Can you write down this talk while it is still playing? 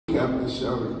Captain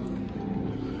Shelley.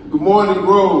 Good morning,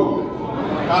 Grove.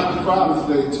 Happy Father's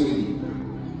Day to you.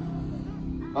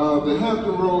 The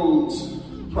Hampton Roads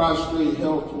Prostrate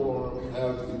Health Forum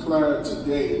has declared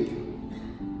today,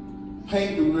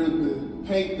 paint the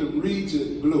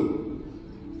region blue.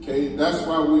 Okay, that's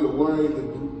why we are wearing the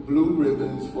blue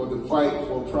ribbons for the fight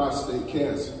for prostate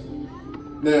cancer.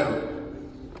 Now,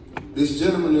 this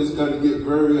gentleman is going to get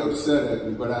very upset at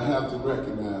me, but I have to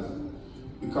recognize him.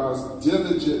 Because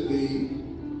diligently,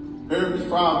 every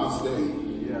Father's Day,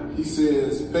 he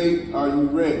says, "Babe, are you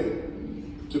ready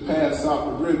to pass out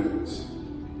the ribbons?"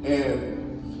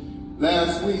 And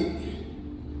last week,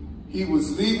 he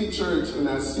was leaving church and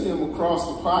I see him across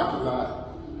the parking lot.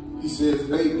 He says,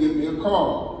 "Babe, give me a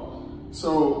call."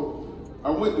 So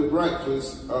I went to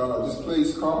breakfast, this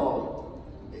place called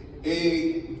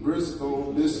Egg,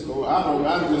 Briscoe, Disco.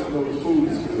 I just know the food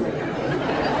is good.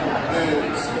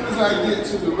 And as soon as I get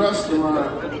to the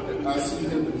restaurant, I see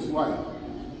him and his wife.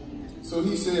 So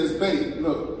he says, "Babe,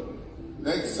 look,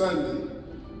 next Sunday,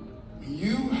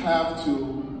 you have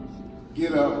to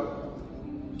get up,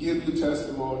 give your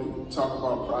testimony, talk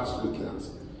about prostate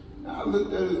cancer." I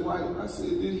looked at his wife, I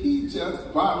said, did he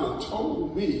just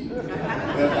told me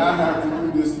that I have to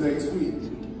do this next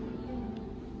week?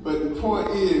 But the point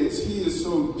is, he is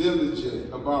so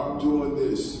diligent about doing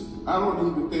this. I don't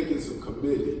even think it's a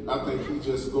committee. I think he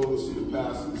just goes to the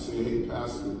pastor and says, "Hey,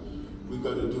 pastor, we're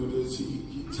gonna do this."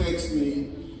 He texted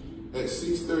me at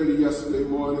 6:30 yesterday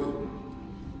morning,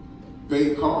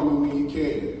 "Babe, call me when you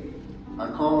can."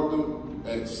 I called him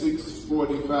at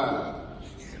 6:45.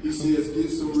 He says,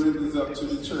 "Get some ribbons up to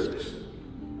the church."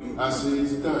 I said,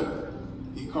 "It's done."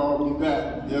 He called me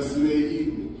back yesterday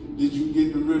evening. "Did you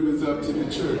get the ribbons up to the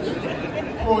church?"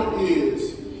 The point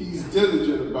is, he's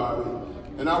diligent about it.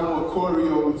 And I want Corey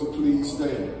over to please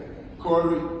stand.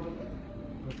 Corey?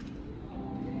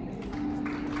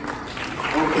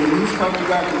 Okay, he's coming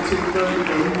back at 10:30,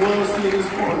 but he was here this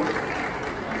morning.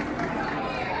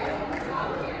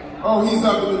 Oh, he's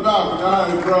up in the balcony. All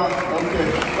right, bro. Okay.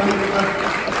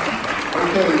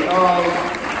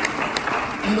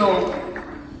 You know,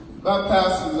 my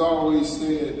pastor's always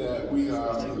said that we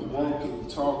are a walking,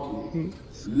 talking,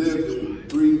 living,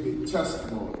 breathing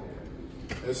testimony.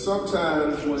 And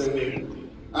sometimes when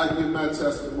I give my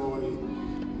testimony,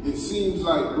 it seems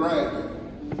like bragging.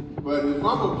 But if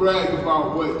I'm going to brag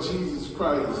about what Jesus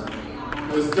Christ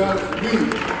has done for me,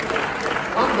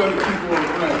 I'm going to keep on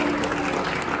bragging.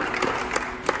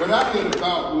 But I did a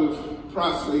bout with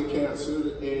prostate cancer,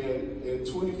 and in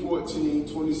 2014,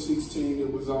 2016,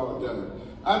 it was all done.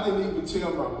 I didn't even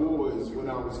tell my boys when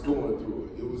I was going through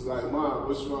it. It was like, "Mom,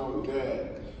 what's wrong with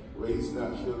Dad?" Well, he's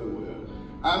not feeling well.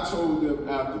 I told them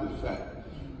after the fact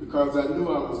because I knew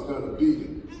I was going to beat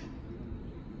him.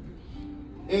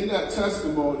 In that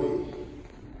testimony,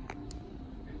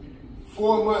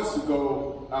 4 months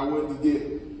ago, I went to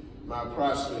get my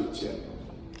prostate checked.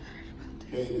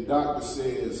 And the doctor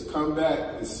says, "Come back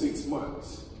in 6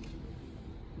 months."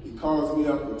 He calls me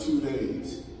up in 2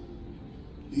 days.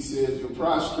 He says, "Your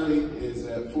prostate is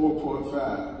at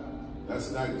 4.5.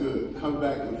 That's not good. Come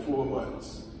back in 4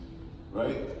 months."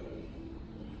 Right?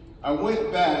 I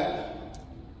went back,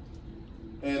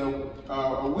 and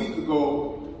a week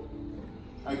ago,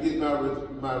 I get my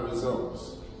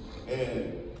results.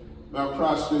 And my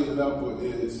prostate level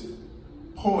is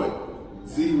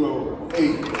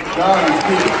 0.08. God is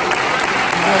good.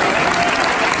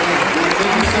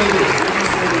 Let me say this.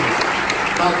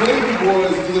 My baby boy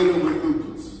is dealing with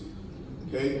lupus,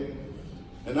 okay?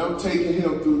 And I'm taking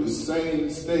him through the same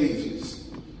stages.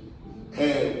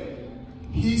 And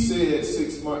he said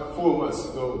 4 months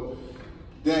ago,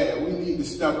 "Dad, we need to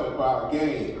step up our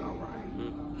game."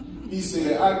 He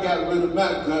said, "I got rid of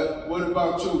my gut. What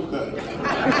about your gut?"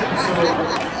 So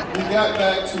we got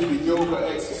back to the yoga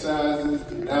exercises,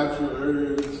 the natural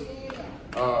herbs.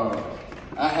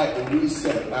 I had to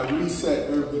reset. I reset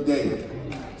every day.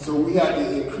 So we had to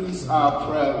increase our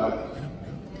prayer life.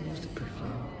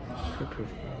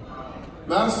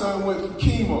 My son went for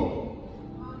chemo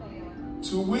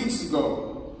 2 weeks ago,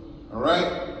 all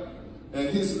right? And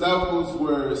his levels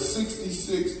were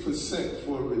 66%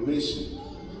 for remission.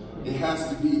 It has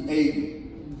to be 80.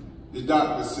 The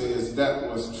doctor says that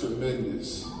was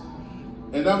tremendous.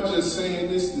 And I'm just saying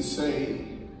this to say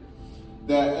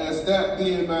that as that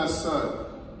being my son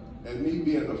and me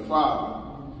being a father,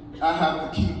 I have to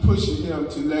keep pushing him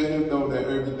to let him know that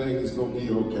everything is going to be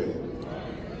okay.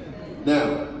 Now,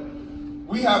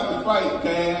 we have to fight,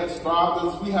 dads,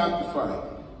 fathers, we have to fight.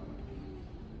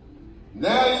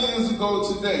 9 years ago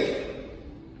today,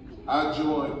 I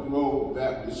joined Grove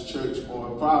Baptist Church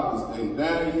on Father's Day.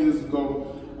 9 years ago,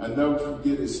 I never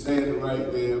forget it standing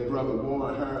right there. Brother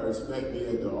Warren Harris met me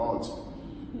at the altar.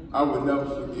 I would never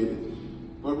forget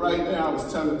it. But right now, I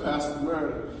was telling Pastor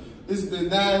Murray, it's been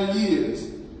 9 years,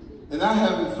 and I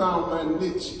haven't found my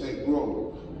niche at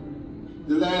Grove.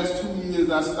 The last 2 years,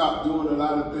 I stopped doing a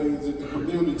lot of things in the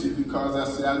community because I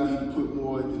said I need to put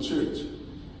more in the church.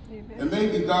 Amen. And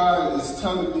maybe God is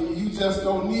telling me, you just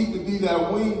don't need to be that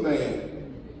wingman.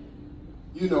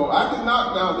 You know, I can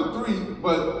knock down the three,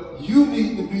 but you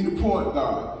need to be the point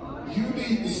guard. You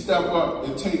need to step up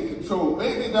and take control.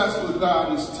 Maybe that's what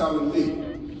God is telling me.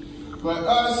 But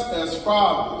us as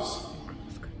fathers,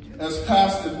 as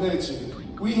Pastor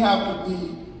mentioned, we have to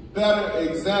be better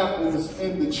examples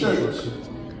in the church.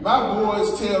 My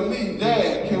boys tell me,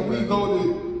 Dad, can we go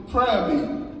to prayer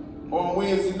meeting on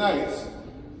Wednesday nights?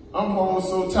 I'm home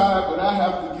so tired, but I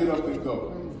have to get up and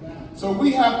go. So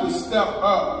we have to step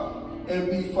up and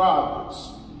be fathers.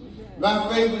 My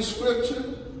favorite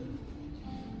scripture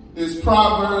is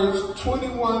Proverbs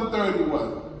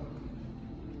 21:31.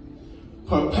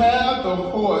 Prepare the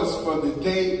horse for the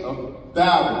day of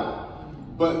battle,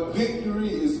 but victory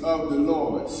is of the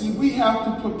Lord. See, we have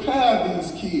to prepare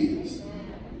these kids.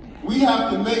 We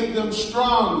have to make them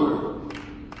stronger,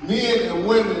 men and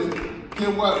women,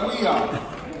 than what we are.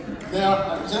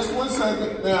 Now, just 1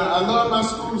 second. Now, I love my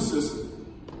school system.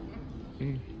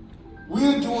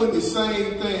 We're doing the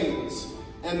same things,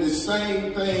 and the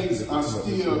same things are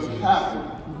still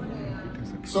happening.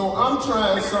 So I'm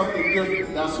trying something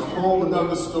different. That's a whole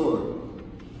nother story.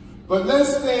 But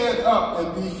let's stand up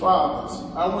and be fathers.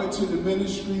 I went to the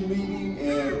ministry meeting,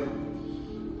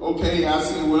 and okay, I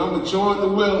said, well, I'm going to join the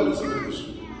wellness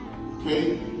ministry.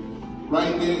 Okay?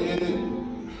 Right there in it.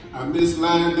 I miss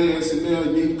line dancing now.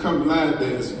 You need to come line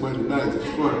dancing Monday night. It's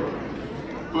fun.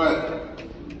 But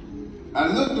I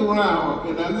looked around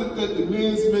and I looked at the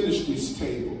men's ministries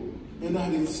table and I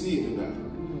didn't see anybody.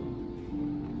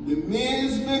 The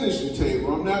men's ministry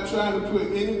table, I'm not trying to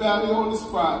put anybody on the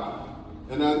spot.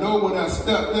 And I know when I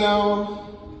step down,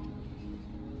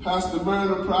 Pastor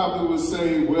Burnham probably would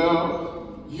say,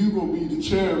 well, you gonna be the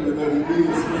chairman of the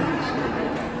men's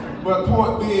ministry. But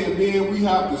point being, men, we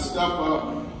have to step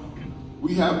up.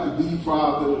 We have to be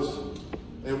fathers,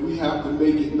 and we have to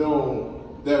make it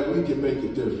known that we can make a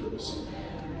difference.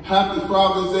 Happy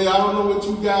Father's Day. I don't know what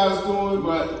you guys doing,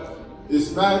 but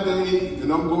it's my day,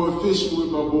 and I'm going fishing with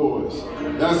my boys.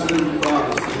 That's Happy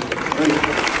Father's Day. Thank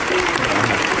you.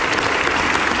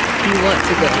 You want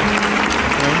to go.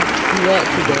 You want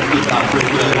to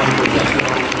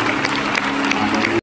go.